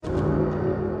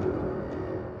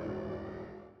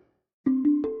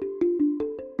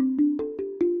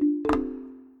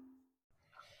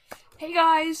Hey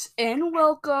guys, and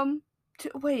welcome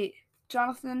to. Wait,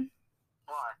 Jonathan.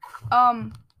 What?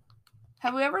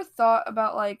 Have we ever thought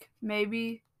about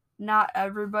maybe not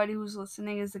everybody who's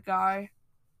listening is a guy?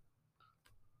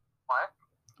 What?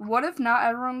 What if not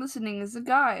everyone listening is a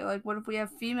guy? Like, what if we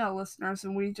have female listeners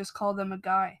and we just call them a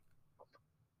guy?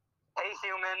 Hey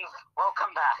humans,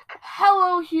 welcome back.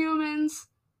 Hello, humans,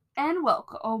 and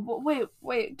welcome. Oh, but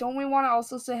wait. Don't we want to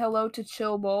also say hello to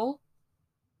Chill Bowl?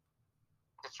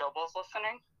 Is Chillbow's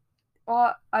listening?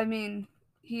 Well, I mean,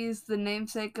 he's the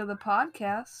namesake of the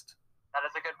podcast. That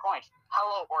is a good point.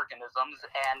 Hello, organisms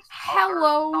and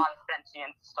Hello. other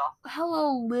non-sentient stuff.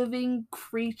 Hello, living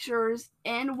creatures,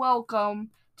 and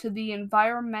welcome to the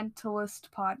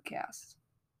Environmentalist Podcast.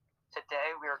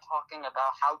 Today we are talking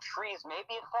about how trees may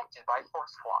be affected by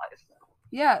horseflies.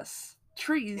 Yes,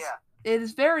 trees. Yeah. It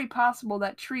is very possible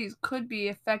that trees could be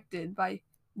affected by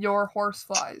your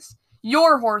horseflies.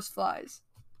 Your horseflies.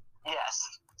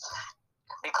 Yes.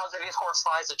 Because of these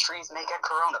horseflies, the trees may get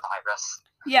coronavirus.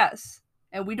 Yes,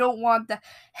 and we don't want that.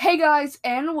 Hey guys,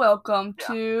 and welcome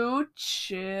to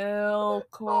Chill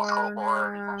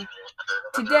Corner.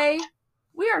 Today,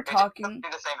 we are talking... Do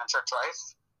the same intro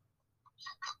twice.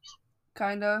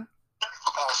 Kinda.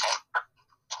 Okay.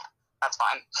 That's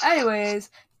fine.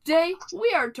 Anyways, today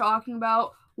we are talking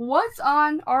about what's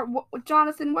on our...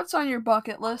 Jonathan, what's on your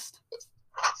bucket list?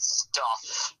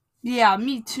 Stuff. Yeah,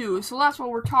 me too. So that's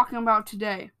what we're talking about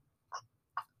today.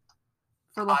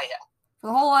 For the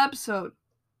whole episode.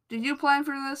 Did you plan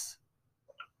for this?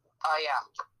 Yeah.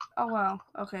 Oh wow.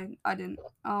 Okay, I didn't.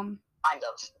 Kind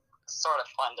of. Sort of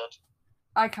planned it.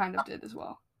 I kind of did as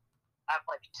well. I have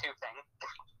two things.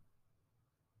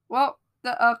 Well,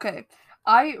 okay.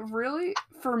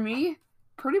 For me,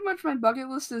 pretty much my bucket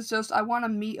list is just I want to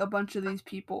meet a bunch of these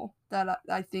people that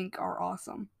I think are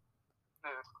awesome.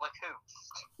 Like who?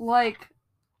 Like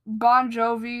Bon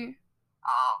Jovi,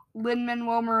 Oh.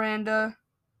 Lin-Manuel Miranda,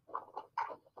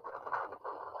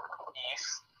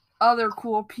 Yes. other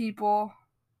cool people.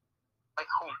 Like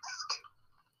who?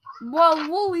 Well,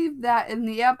 we'll leave that in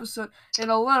the episode in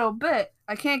a little bit.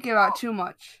 I can't give out too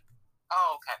much.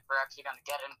 Oh, okay. We're actually gonna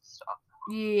get into stuff.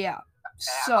 Yeah.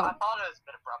 Okay, So I thought it was a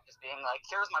bit abrupt, just being like,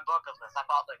 "Here's my bucket list." I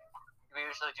thought we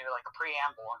usually do a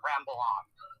preamble and ramble on.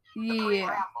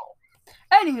 Yeah.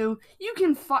 Anywho, you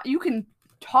can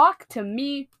talk to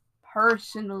me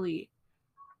personally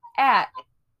at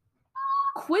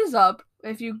QuizUp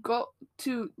if you go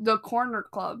to the Corner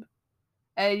Club,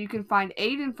 and you can find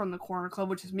Aiden from the Corner Club,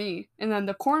 which is me, and then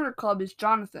the Corner Club is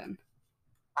Jonathan.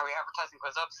 Are we advertising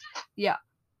QuizUps? Yeah.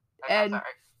 Okay, And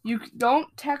sorry. You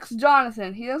don't text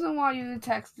Jonathan. He doesn't want you to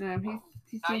text him. No, you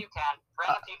can.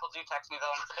 Random people do text me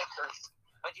though in pictures,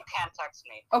 but you can text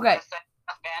me. Okay. Just say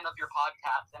I'm a fan of your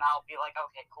podcast, and I'll be like,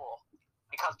 okay, cool.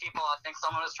 Because people, I think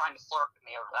someone was trying to flirt with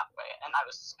me over that way, and I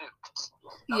was spooked.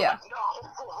 Yeah. Like, no.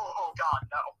 Oh God,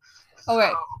 no.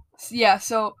 Okay. Yeah.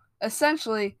 So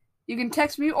essentially, you can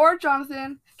text me or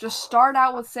Jonathan. Just start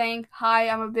out with saying, "Hi,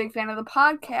 I'm a big fan of the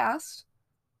podcast,"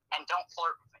 and don't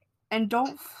flirt with me. And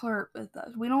don't flirt with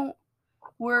us. We don't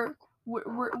want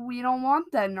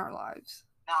that in our lives.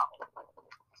 No.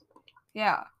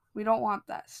 Yeah, we don't want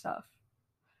that stuff.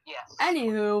 Yes.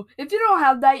 Anywho, if you don't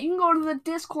have that, you can go to the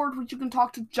Discord, which you can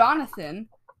talk to Jonathan,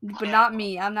 but not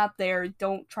me. I'm not there.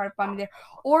 Don't try to find me there.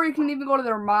 Or you can even go to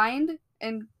their Mind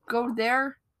and go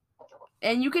there,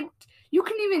 and you can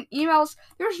even email us.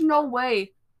 There's no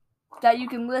way that you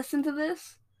can listen to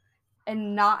this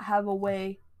and not have a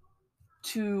way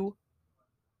to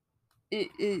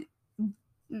to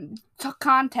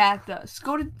contact us.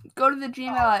 Go to the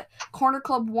Gmail at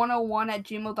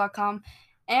cornerclub101@gmail.com.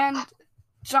 And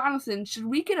Jonathan, should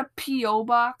we get a P.O.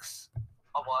 box?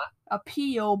 A what? A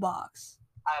P.O. box.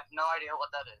 I have no idea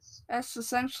what that is. That's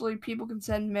essentially people can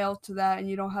send mail to that, and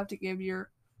you don't have to give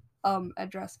your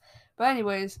address. But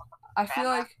anyways, I feel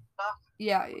like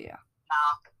yeah. Nah,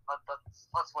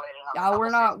 let's wait another. Yeah,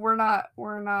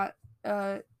 we're not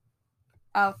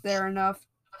out there enough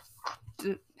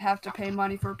to have to pay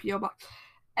money for a P.O. box.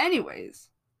 Anyways,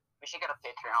 we should get a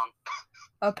Patreon.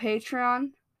 A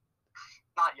Patreon?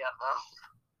 Not yet, though.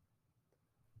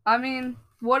 I mean,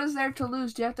 what is there to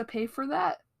lose? Do you have to pay for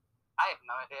that? I have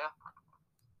no idea.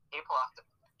 People have to.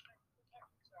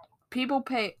 People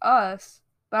pay us,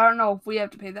 but I don't know if we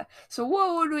have to pay that. So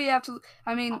what would we have to...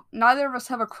 I mean, neither of us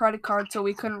have a credit card, so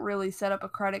we couldn't really set up a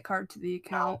credit card to the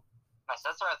account. No. My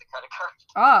sister has a credit card.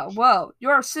 Ah, well,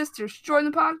 your sister should join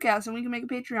the podcast, and we can make a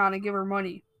Patreon and give her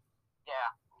money.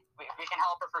 Yeah, we can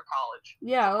help her for college.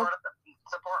 Yeah.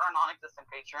 Support our non-existent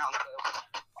Patreon,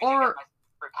 so or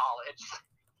for college.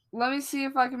 Let me see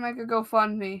if I can make a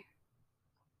GoFundMe.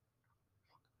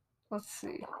 Let's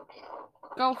see.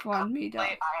 GoFundMe.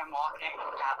 I am walking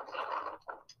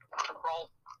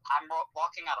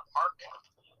at a park.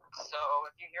 So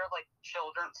if you hear like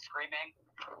children screaming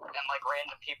and like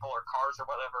random people or cars or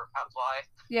whatever, that's why.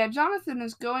 Yeah, Jonathan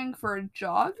is going for a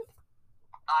jog.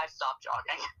 I stopped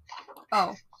jogging.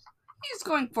 Oh, he's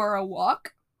going for a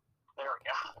walk. There we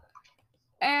go.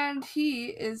 And he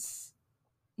is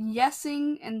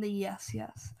yesing in the yes.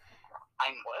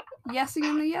 I'm what? Yesing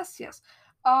in the yes.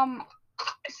 I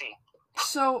see.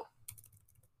 So,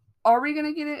 are we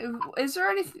gonna get it? Is there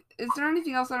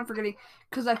anything else that I'm forgetting?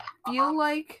 Because I feel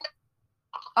like,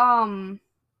 I'm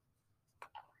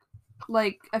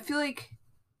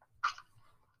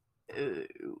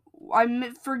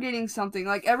forgetting something.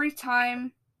 Like every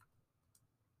time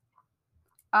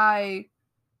I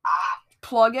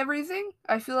plug everything,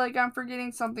 I feel like I'm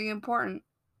forgetting something important.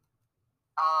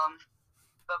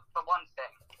 The one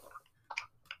thing.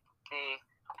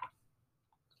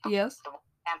 Yes. The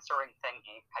answering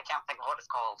thingy. I can't think of what it's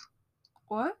called.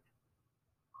 What?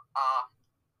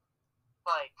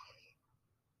 Like,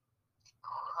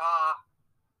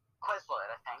 Quizlet,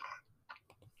 I think.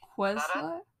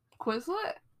 Quizlet?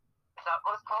 Quizlet? Is that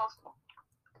what it's called?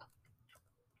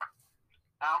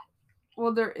 No?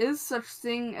 Well, there is such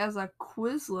thing as a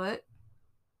Quizlet.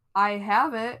 I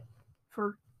have it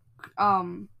for,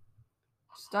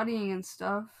 studying and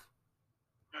stuff.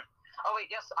 Oh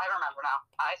wait, yes, I remember now.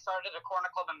 I started a corner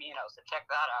club Amino, so check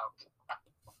that out.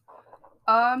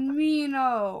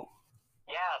 Amino.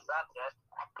 Yes, that's it.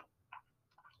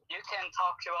 You can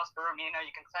talk to us through Amino, you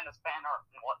can send us fan art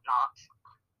and whatnot.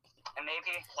 And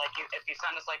maybe, like, if you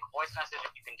send us, like, a voice message,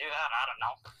 if you can do that, I don't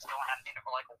know. Still haven't seen it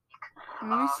for, like, a week.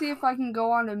 Let me see if I can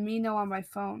go on Amino on my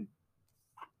phone.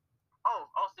 Oh,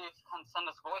 also you can send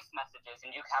us voice messages and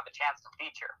you have a chance to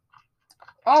feature.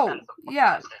 Oh,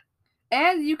 yeah.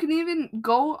 And you can even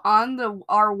go on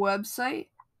our website.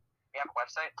 We have a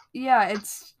website? Yeah,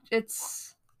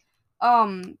 it's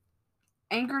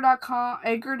anchor.fm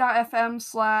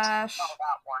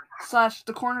 /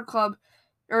 the corner club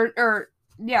or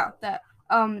yeah, that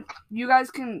you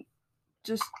guys can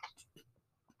just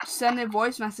send in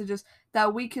voice messages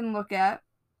that we can look at.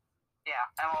 Yeah,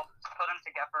 and we'll put them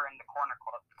together in the corner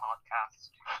club podcast.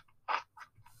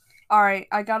 Alright,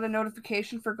 I got a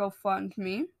notification for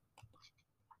GoFundMe.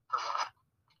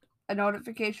 A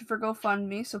notification for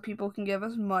GoFundMe so people can give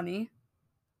us money.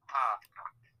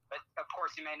 But of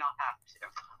course you may not have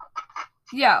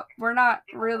to. Yeah, we're not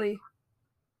really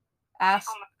asked.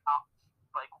 People may not,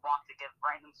 like, want to give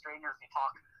random strangers you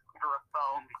talk through a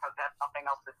phone because they have nothing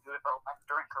else to do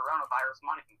during coronavirus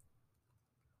money.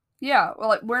 Yeah, well,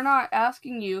 like, we're not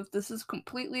asking you. This is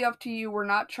completely up to you. We're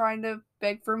not trying to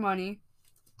beg for money.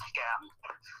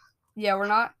 Yeah, we're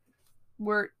not.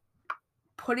 We're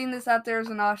putting this out there as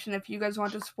an option. If you guys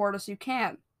want to support us, you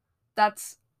can.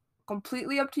 That's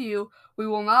completely up to you. We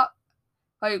will not,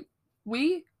 like,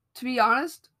 to be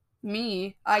honest,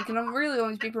 I can really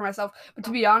only speak for myself, but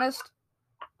to be honest,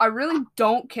 I really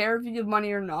don't care if you give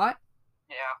money or not.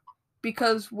 Yeah.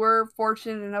 Because we're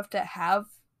fortunate enough to have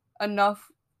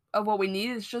enough of what we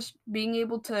need. It's just being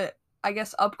able to, I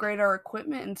guess, upgrade our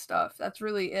equipment and stuff. That's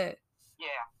really it.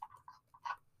 Yeah.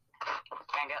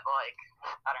 And get, like,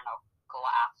 I don't know,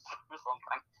 glass or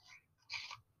something.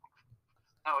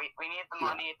 No, we need the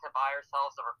money to buy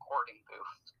ourselves a recording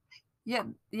booth. Yeah.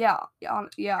 And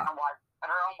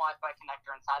our own Wi-Fi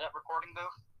connector inside that recording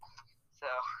booth. So,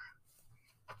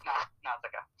 no, it's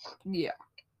okay. Yeah.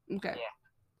 Okay. Yeah.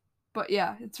 But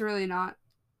yeah, it's really not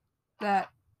that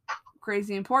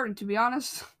crazy important, to be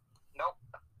honest. Nope.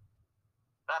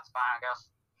 That's fine, I guess.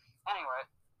 Anyway.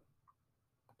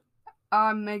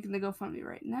 I'm making the GoFundMe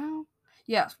right now.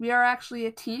 Yes, we are actually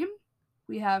a team.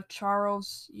 We have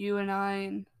Charles, you and I,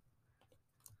 and...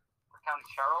 We're counting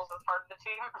Charles as part of the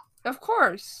team? Of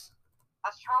course.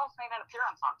 Has Charles made an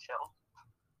appearance on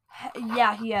Chill?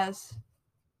 Yeah, he has.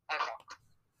 Okay.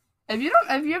 If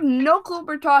you have no clue what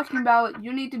we're talking about,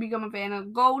 you need to become a fan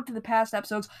and go to the past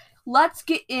episodes. Let's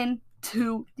get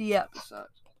into the episode.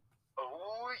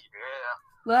 Oh, yeah.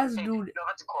 Let's do it. You know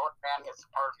that's a quote, man, it's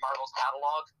part of Marvel's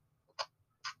catalog.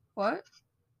 What?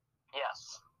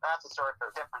 Yes. That's a story for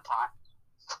a different time.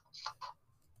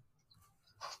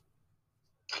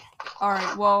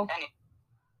 Alright, well... Anyway.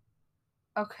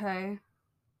 Okay.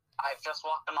 I've just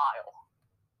walked a mile.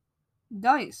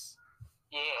 Nice.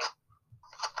 Yeah.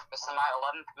 This is my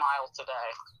 11th mile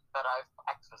today that I've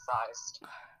exercised.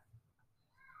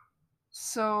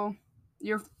 So,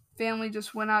 your family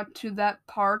just went out to that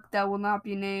park that will not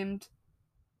be named,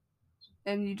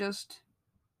 and you just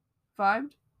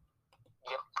vibed?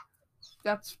 Yep.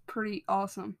 That's pretty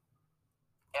awesome.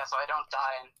 Yeah, so I don't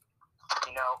die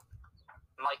in,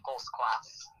 Michael's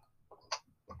class.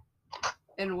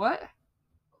 In what?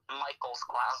 Michael's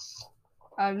class.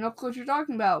 I have no clue what you're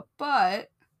talking about,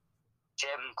 but...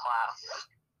 Gym class.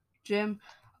 Jim.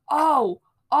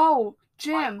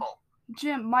 Jim.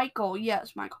 Michael.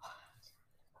 Yes, Michael.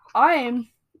 I am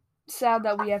sad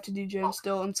that we have to do gym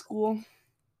still in school.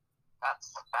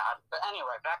 That's bad. But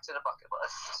anyway, back to the bucket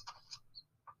list.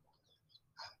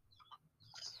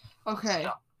 Okay.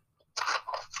 So.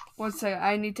 1 second.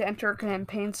 I need to enter a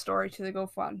campaign story to the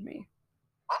GoFundMe.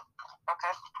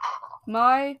 Okay.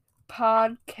 My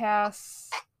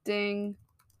podcasting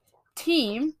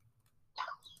team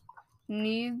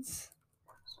needs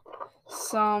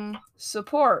some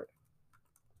support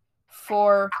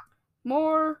for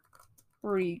more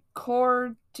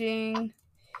recording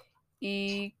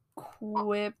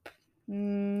equipment.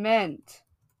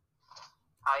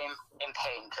 I am in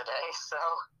pain today, so...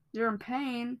 You're in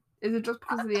pain? Is it just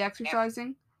because of the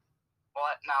exercising?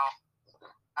 What? No.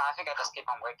 I think I just keep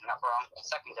on waking up wrong.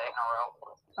 Second day in a row.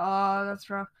 Oh, that's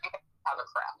rough. Have a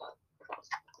crap.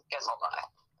 Guess I'll die.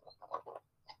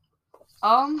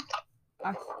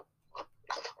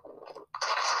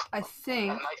 I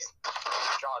think... I might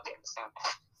draw a game soon.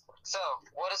 So,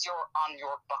 what is on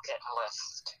your bucket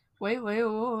list? Wait.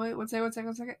 1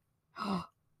 second.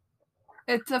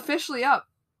 It's officially up.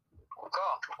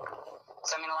 Cool.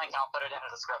 Send me the link and I'll put it in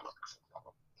the description.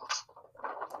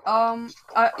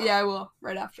 Yeah, I will,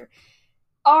 right after.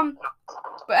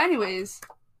 But anyways,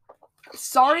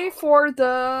 sorry for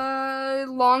the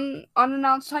long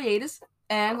unannounced hiatus,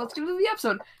 and let's get into the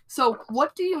episode. So,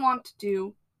 what do you want to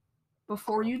do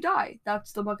before you die?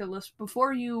 That's the bucket list.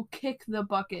 Before you kick the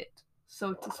bucket,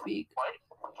 so to speak. What?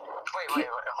 Wait,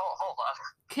 hold on.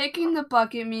 Kicking the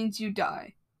bucket means you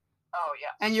die. Oh,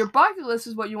 yeah. And your bucket list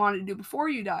is what you want to do before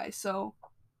you die, so...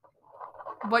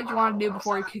 What you want to do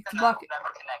before you kick the bucket.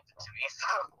 Never connected to me, so...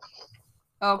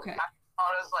 Okay. I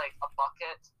thought it was like a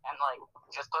bucket and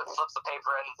just flips the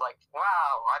paper and it's like,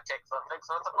 wow, I take something,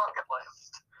 so it's a bucket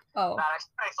list. Oh. That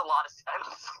actually makes a lot of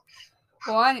sense.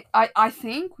 Well, I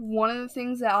think one of the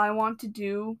things that I want to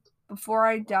do before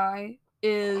I die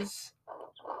is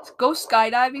go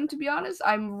skydiving, to be honest.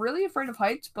 I'm really afraid of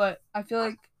heights, but I feel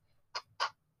like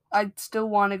I'd still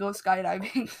want to go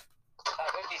skydiving.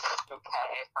 That would be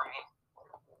okay for me.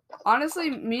 Honestly,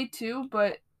 me too,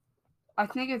 but I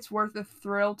think it's worth the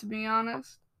thrill, to be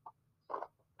honest.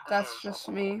 That's just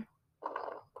me.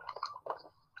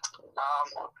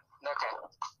 Okay.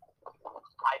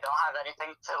 I don't have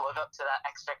anything to live up to that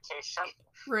expectation.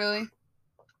 Really?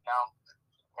 No.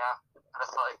 Yeah.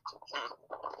 Just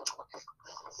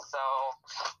So,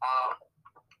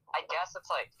 I guess it's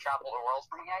travel the world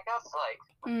for me, I guess. I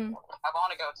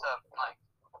want to go to, I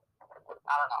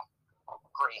don't know,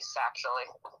 Greece, actually.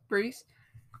 Greece?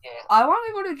 Yeah. I want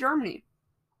to go to Germany.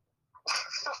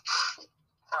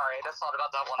 Sorry, I just thought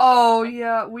about that one. Oh,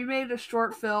 yeah. We made a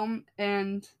short film,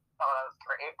 and... Oh, that was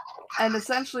great. And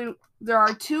essentially, there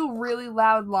are 2 really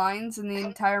loud lines in the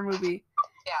entire movie.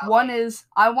 Yeah, one is,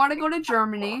 I want to go to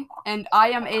Germany, and I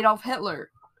am Adolf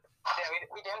Hitler. Yeah, we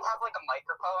didn't have, a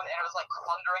microphone, and it was,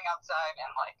 thundering outside,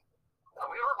 and,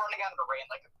 we were running out in the rain,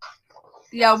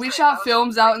 Yeah, we shot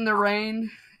films out in the rain.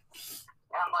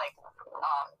 And,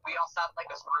 we all sat in,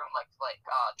 this room,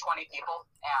 20 people,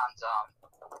 and,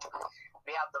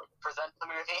 we had to present the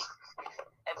movie.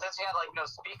 And since we had, no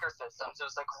speaker systems, it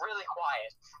was, really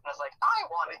quiet. And I was like, I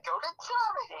want to go to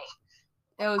Germany!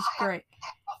 It was great.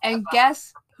 And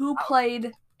guess who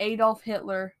played Adolf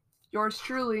Hitler? Yours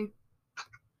truly.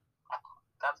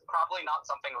 That's probably not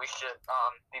something we should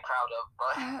be proud of,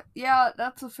 but... Yeah,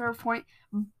 that's a fair point.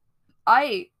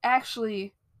 I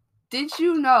actually... Did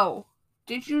you know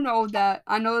that...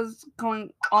 I know it's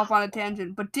going off on a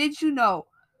tangent, but did you know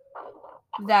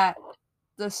that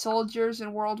the soldiers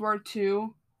in World War II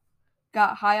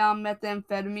got high on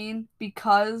methamphetamine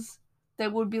because they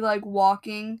would be,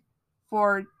 walking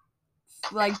for,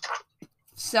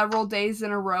 several days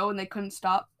in a row and they couldn't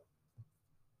stop?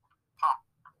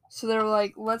 So they were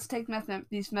like, let's take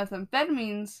these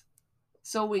methamphetamines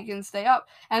so we can stay up.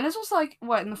 And this was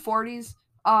in the 40s?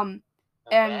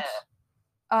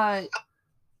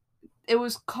 It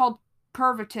was called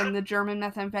Pervitin, the German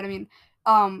methamphetamine.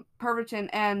 Pervitin,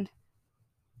 and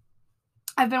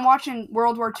I've been watching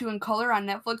World War II in color on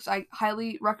Netflix. I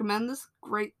highly recommend this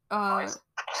great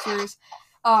series.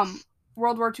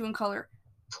 World War II in color.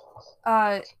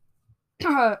 But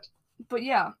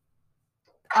yeah.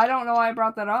 I don't know why I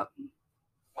brought that up.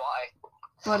 Why?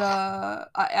 But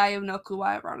I have no clue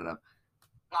why I brought it up.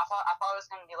 No, I thought it was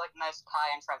gonna be nice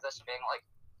tie and transition, being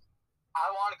I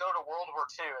want to go to World War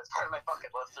II as part of my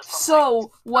bucket list or something.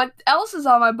 So, what else is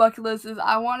on my bucket list is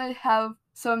I want to have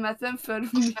some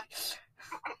methamphetamine.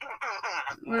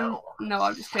 No. No,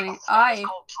 I'm just kidding. That is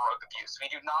called drug abuse. We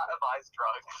do not advise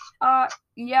drugs.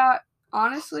 Yeah,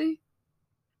 honestly,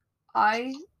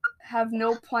 I have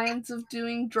no plans of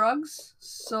doing drugs,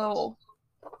 so...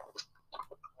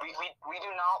 We do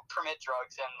not permit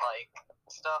drugs and, like,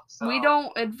 stuff, so... We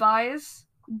don't advise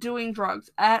doing drugs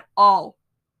at all.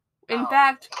 In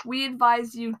fact, we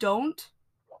advise you don't.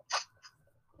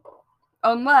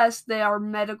 Unless they are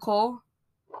medical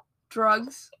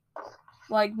drugs,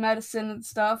 like medicine and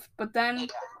stuff. But then,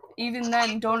 even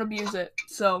then, don't abuse it.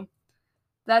 So,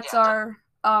 that's our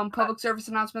public service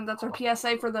announcement. That's our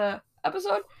PSA for the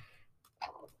episode.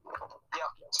 Yeah.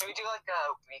 Should we do, like,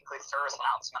 a weekly service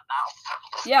announcement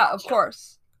now? Yeah, of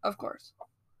course. Of course.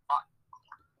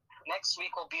 Next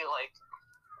week will be, like,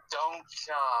 don't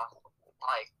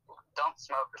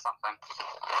smoke or something.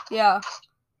 Yeah.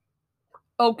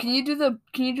 Oh, can you do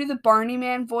the Barney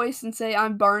Man voice and say,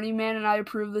 I'm Barney Man and I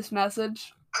approve this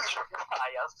message?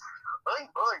 Yes. I'm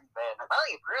Barney Man and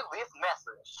I approve this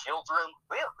message, children.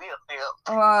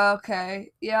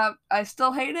 Okay. Yeah, I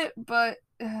still hate it, but...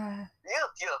 Yeah.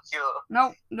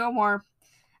 Nope, no more.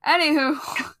 Anywho.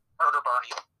 Murder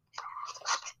Barney.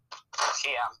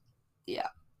 TM. Yeah.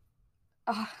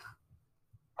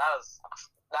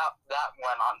 That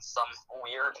went on some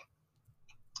weird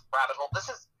rabbit hole. This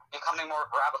is becoming more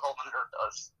rabbit hole than it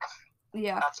does.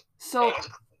 Yeah. That's so,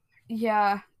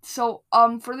 yeah. So,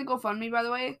 for the GoFundMe, by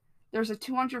the way, there's a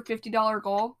 $250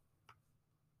 goal.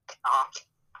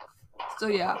 So,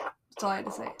 yeah. That's all I had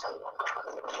to say.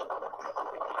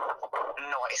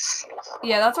 Noise.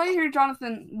 Yeah, that's why you hear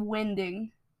Jonathan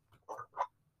winding.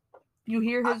 You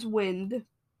hear his wind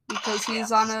because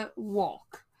he's on a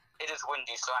walk. It is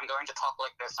windy, so I'm going to talk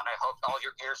like this, and I hope all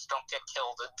your ears don't get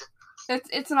killed.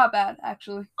 It's not bad,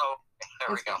 actually. Oh, there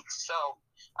we go. So,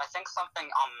 I think something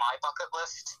on my bucket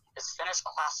list is finish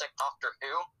classic Doctor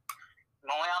Who. I'm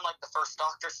only on, like, the first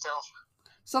Doctor still.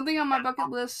 Something on my bucket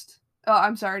list... Oh,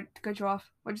 I'm sorry to cut you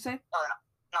off. What'd you say? Oh,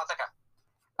 no, it's okay.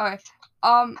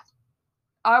 Okay.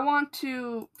 I want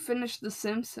to finish The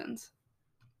Simpsons.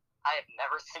 I have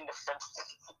never seen The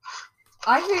Simpsons.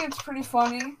 I think it's pretty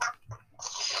funny.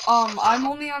 I'm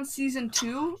only on season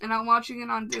 2, and I'm watching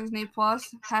it on Disney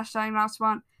Plus. Hashtag not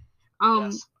spawn.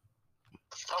 Yes.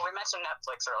 Oh, we mentioned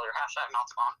Netflix earlier. Hashtag not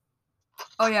spawn.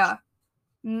 Oh yeah.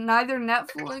 Neither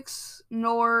Netflix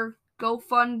nor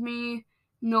GoFundMe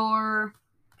nor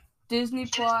Disney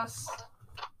Plus.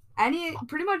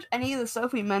 Pretty much any of the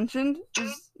stuff we mentioned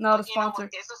is not a sponsor.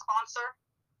 Is a sponsor?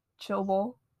 Chill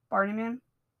Bowl, Barney Man,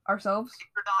 ourselves.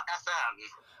 Anchor.fm.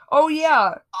 Oh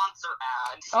yeah. Sponsor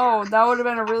ad. Oh, that would have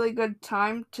been a really good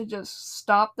time to just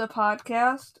stop the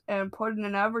podcast and put in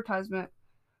an advertisement.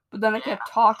 But then I kept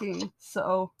talking,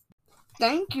 so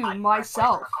thank you,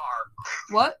 myself.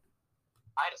 What?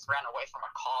 I just ran away from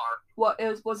a car. What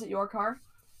was it your car?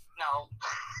 No.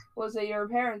 Was it your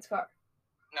parents' car?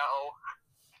 No.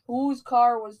 Whose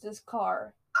car was this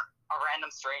car? A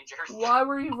random stranger's. Why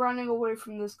were you running away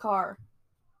from this car?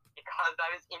 Because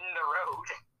I was in the road.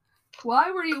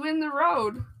 Why were you in the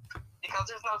road? Because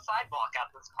there's no sidewalk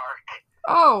at this park.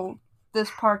 Oh, this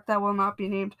park that will not be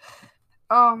named.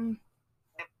 The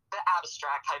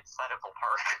abstract hypothetical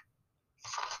park.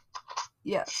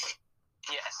 Yes.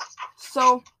 Yes.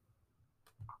 So,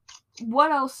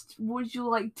 what else would you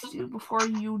like to do before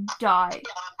you die?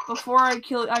 Before I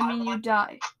kill you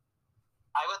die.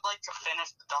 I would like to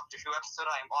finish the Doctor Who episode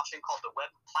I am watching called The Web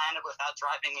Planet without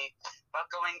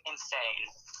going insane.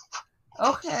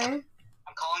 Okay.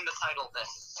 I'm calling the title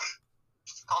this.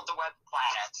 It's called The Web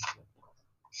Planet.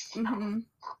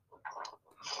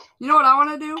 You know what I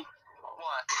want to do?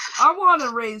 What? I want to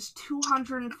raise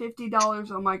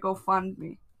 $250 on my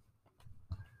GoFundMe.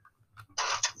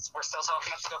 We're still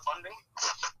talking about GoFundMe?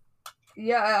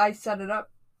 Yeah, I set it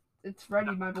up. It's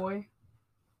ready, my boy.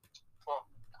 Well,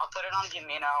 I'll put it on the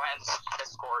Amino and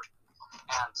Discord.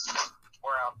 And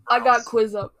we're out. I got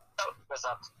Quiz Up. Oh, Quiz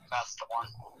Up. That's the one.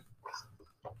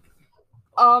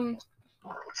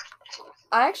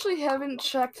 I actually haven't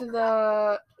checked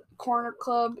the Corner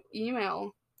Club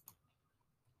email.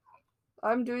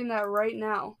 I'm doing that right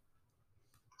now.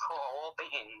 Cool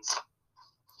beans.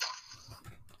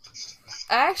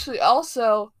 I actually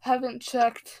also haven't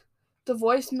checked the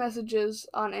voice messages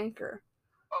on Anchor.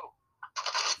 Oh,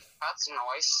 that's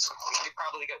nice. We should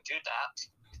probably go do that.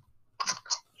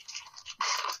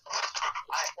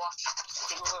 I've walked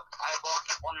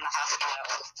 1.5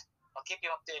 miles. I'll keep you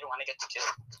updated when I get to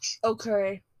 2.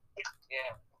 Okay.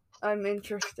 Yeah. I'm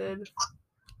interested.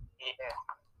 Yeah.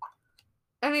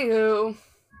 Anywho.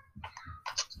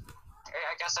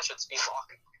 I guess I should speed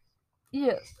walk.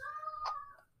 Yes.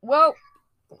 Well,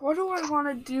 what do I want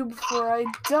to do before I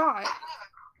die?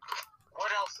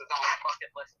 What else is on the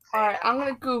bucket list? Alright, I'm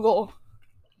gonna Google.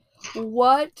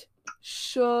 What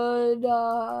should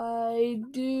I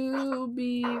do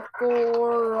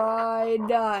before I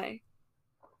die?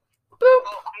 Boop!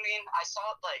 Well, I mean, I saw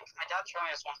it, like, my dad showed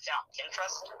me this one thing on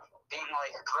Pinterest, being,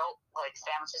 like, grilled, like,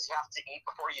 sandwiches you have to eat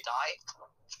before you die.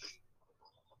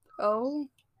 Oh.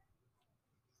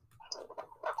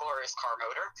 A glorious car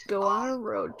motor. Go on a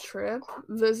road trip.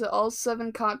 Visit all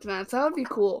 7 continents. That would be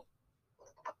cool.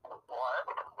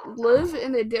 What? Live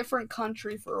in a different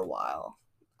country for a while.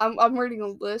 I'm reading a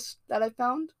list that I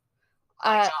found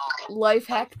at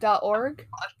lifehack.org.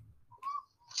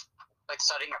 Like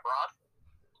studying abroad?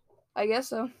 I guess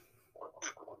so.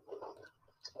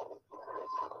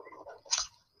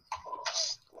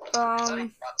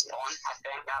 Studying abroad's fun, I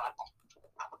think.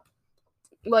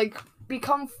 Like,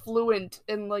 become fluent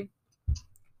in, like,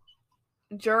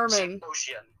 German.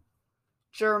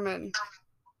 German.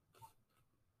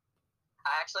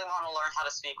 I actually want to learn how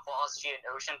to speak Wallace G and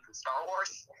Ocean from Star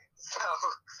Wars, so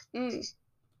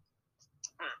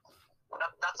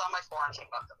that's on my foreign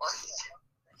bucket list.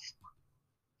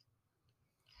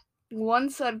 One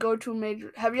said go to a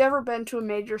major. Have you ever been to a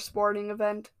major sporting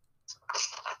event?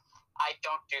 I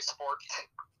don't do sport.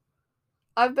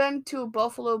 I've been to a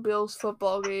Buffalo Bills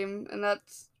football game, and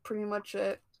that's pretty much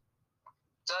it.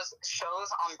 Does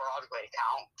shows on Broadway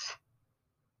count?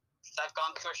 I've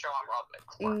gone to a show on Broadway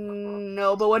before.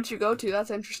 No, but what'd you go to? That's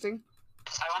interesting.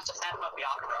 I went to Phantom of the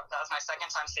Opera. That was my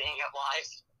second time seeing it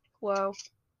live. Wow.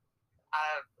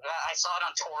 I saw it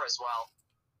on tour as well.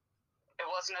 It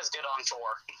wasn't as good on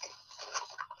tour.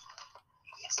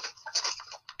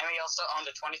 And we also owned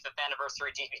a 25th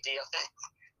anniversary DVD of it.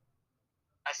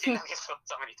 I've seen it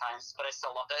so many times, but I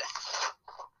still loved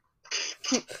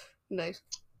it. Nice.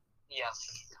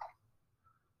 Yes.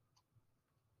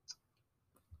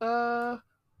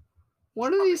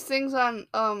 One of these things on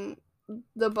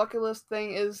the bucket list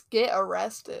thing is get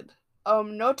arrested.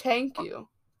 No thank you.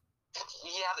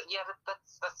 Yeah,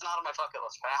 that's not on my bucket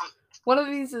list, fam. One of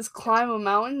these is climb a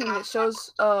mountain, and it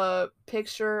shows a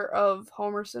picture of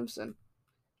Homer Simpson.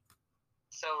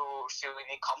 So, should we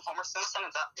become Homer Simpson?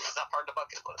 Is that part of the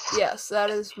bucket list? Yes, that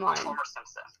is mine. Homer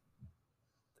Simpson.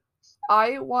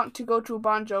 I want to go to a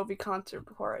Bon Jovi concert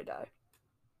before I die.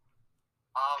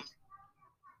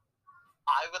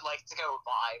 I would like to go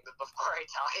vibe before I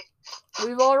die.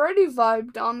 We've already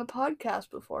vibed on the podcast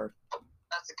before.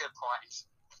 That's a good point.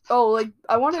 Oh, like,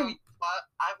 I want to...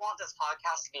 I want this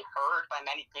podcast to be heard by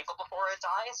many people before it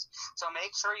dies, so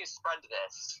make sure you spread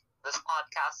this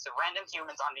podcast to random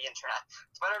humans on the internet.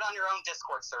 Spread it on your own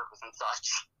Discord servers and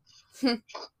such.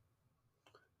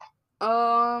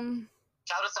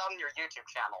 Shout us out on your YouTube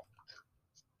channel.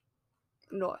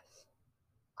 Nice.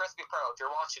 Crispy Pro, if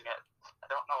you're watching it. I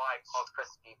don't know why I called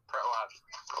Crispy Pro out.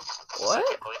 What? I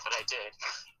can't believe that I did.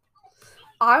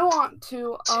 I want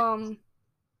to,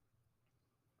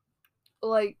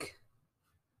 like,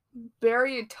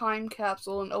 bury a time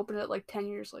capsule and open it, like, 10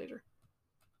 years later.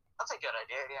 That's a good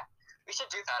idea, yeah. We should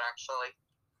do that, actually.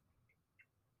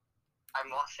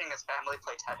 I'm watching his family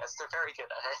play tennis. They're very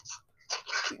good at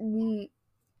it.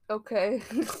 Okay.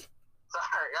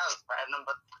 Sorry, that was random,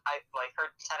 but I, like,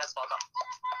 heard tennis ball go.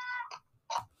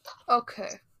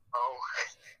 Okay. Oh.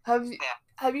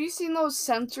 Have you seen those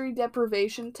sensory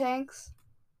deprivation tanks?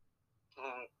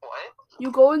 What? You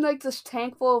go in, like, this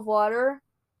tank full of water,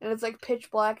 and it's, like,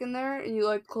 pitch black in there, and you,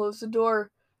 like, close the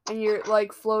door, and you're,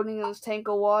 like, floating in this tank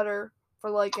of water for,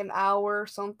 like, an hour or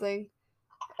something.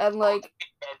 And, like...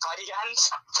 Dead by the end?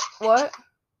 What?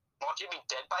 Won't you be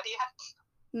dead by the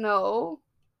end? No.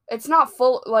 It's not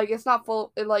full, like,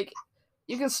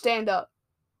 you can stand up.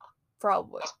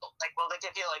 Probably. Like, will they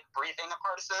give you, like, breathing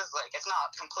apparatus? Like, it's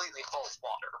not completely full of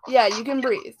water. Yeah, you can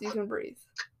breathe. You can breathe.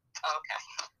 Okay.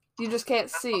 You just can't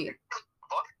see.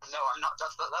 No, I'm not.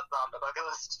 That's not on the bucket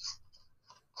list.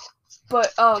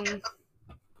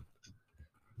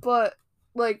 But,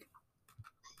 like,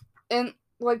 and,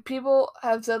 like, people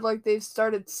have said, like, they've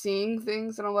started seeing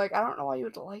things, and I'm like, I don't know why you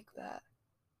would like that.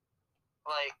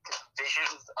 Like,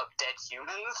 visions of dead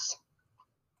humans?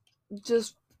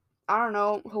 Just, I don't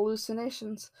know,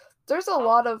 hallucinations. There's a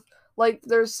lot of, like,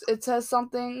 it says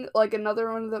something, like,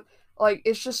 another one of the, like,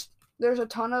 it's just, there's a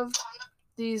ton of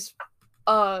these,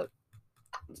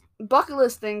 bucket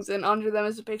list things, and under them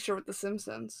is a picture with the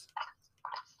Simpsons.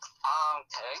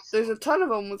 Okay. There's a ton of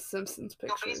them with Simpsons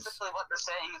pictures. So basically what they're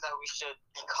saying is that we should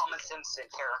become a Simpson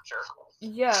character.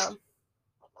 Yeah.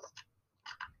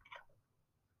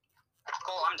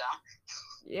 Cool, I'm down.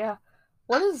 Yeah.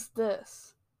 What is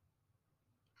this?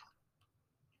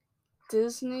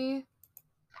 Disney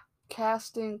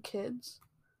casting kids.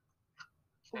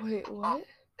 Wait, what?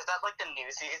 Is that like the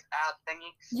Newsies ad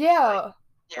thingy? Yeah.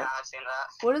 Yeah, I've seen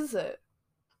that. What is it?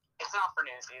 It's not for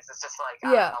Newsies. It's just like,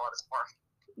 I Yeah. don't know what it's for.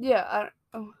 Yeah,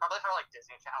 Probably for like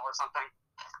Disney Channel or something.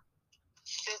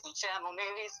 Disney Channel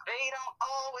movies, they don't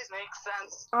always make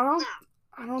sense.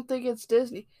 I don't think it's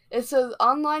Disney. It says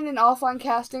online and offline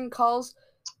casting calls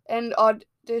and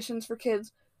auditions for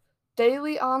kids.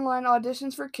 Daily online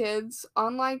auditions for kids.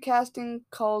 Online casting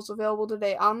calls available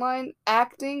today. Online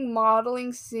acting,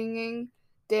 modeling, singing,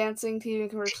 dancing, TV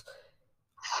commercials.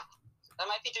 They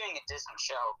might be doing a Disney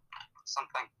show.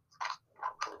 Something.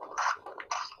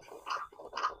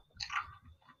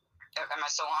 Am I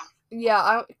still on? Yeah,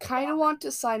 I kind of want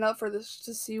to sign up for this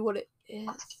to see what it is.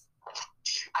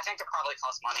 I think it probably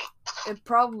costs money. It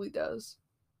probably does.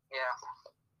 Yeah.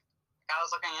 I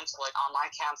was looking into like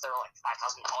online camps. They were like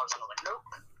 $5,000, and I was like, nope.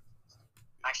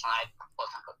 Actually, I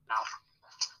wasn't. No.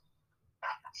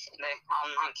 The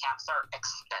online camps are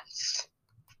expensive.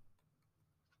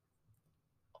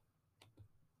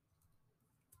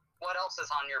 What else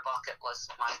is on your bucket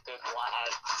list, my good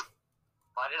lad?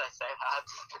 Why did I say that?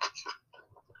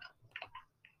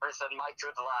 Or said my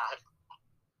good lad.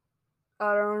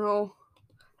 I don't know.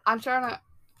 I'm trying to.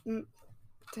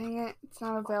 Dang it! It's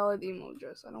not a valid email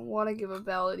address. I don't want to give a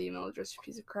valid email address, you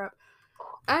piece of crap.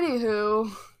 Anywho.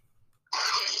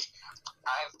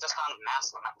 I've just found a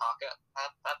mask in my pocket.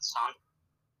 That's fun.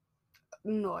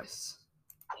 Nice.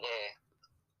 Yeah.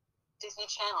 Disney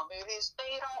Channel movies,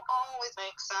 they don't always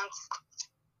make sense.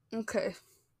 Okay.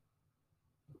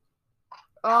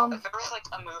 If there was like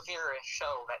a movie or a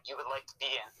show that you would like to be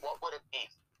in, what would it be?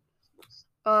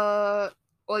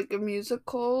 Like a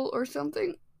musical or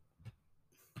something?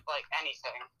 Like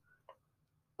anything.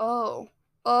 Oh.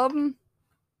 I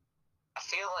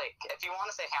feel like if you want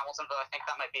to say Hamilton, but I think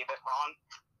that might be a bit wrong,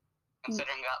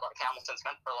 considering that like Hamilton's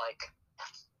meant for like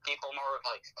people more with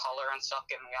like color and stuff,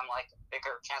 giving them like a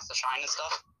bigger chance to shine and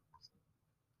stuff.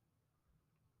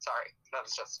 Sorry, that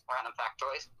was just random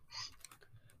factoid.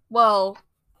 Well,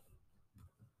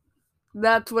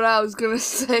 that's what I was gonna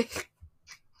say.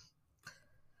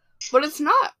 But it's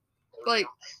not like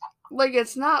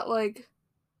it's not like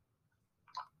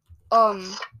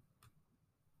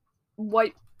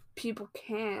white people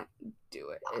can't do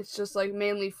it. It's just like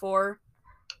mainly for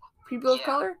people of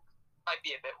color. Might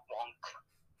be a bit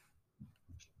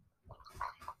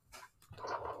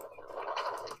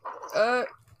wonk.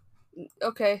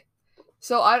 Okay.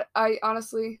 So I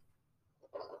honestly,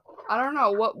 I don't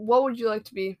know. What would you like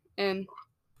to be in?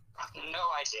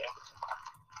 No idea.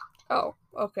 Oh,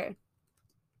 okay.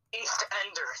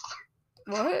 EastEnders.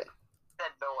 What?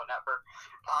 Said no one ever.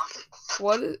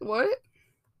 What? Never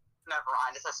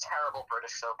mind. It's a terrible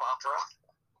British soap opera.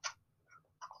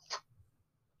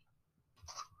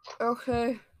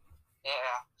 Okay.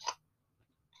 Yeah.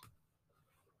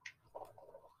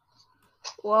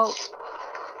 Well.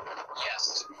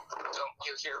 Yes. Don't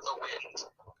you hear the wind?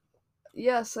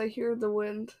 Yes, I hear the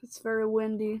wind. It's very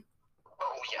windy.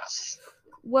 Oh, yes.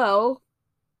 Well,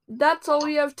 that's all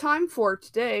we have time for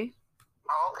today.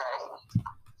 Oh, okay.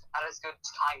 That is good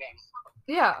timing.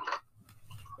 Yeah.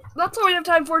 That's all we have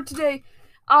time for today.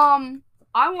 I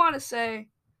want to say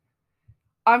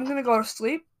I'm going to go to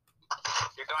sleep.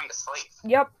 You're going to sleep?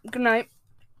 Yep. Good night.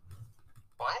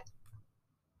 What?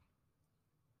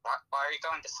 Why are you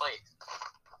going to sleep?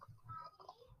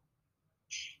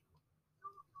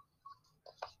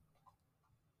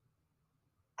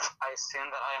 I assume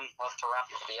that I am left to wrap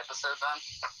up the episode then.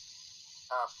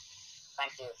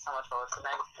 Thank you so much for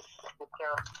listening. Take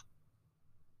care.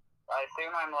 I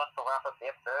assume I'm left to wrap up the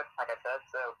episode, like I said,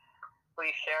 so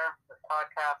please share this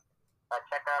podcast.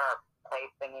 Check out our play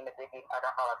thingy majiggy, I don't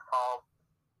know how that's called.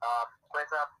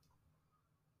 Quiz up,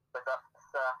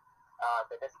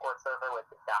 the Discord server, which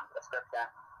is down in the description.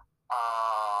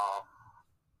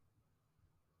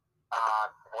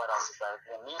 What else is there?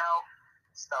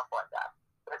 Stuff like that.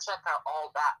 So check out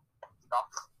all that stuff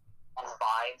and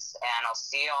vibes, and I'll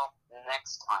see y'all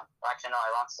next time. Well, actually, no,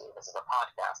 I won't see you. This is a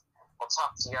podcast. We'll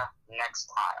talk to you next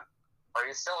time. Are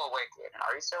you still awake, Aiden?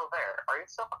 Are you still there? Are you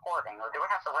still recording, or do we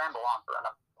have to ramble on for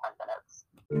another 10 minutes?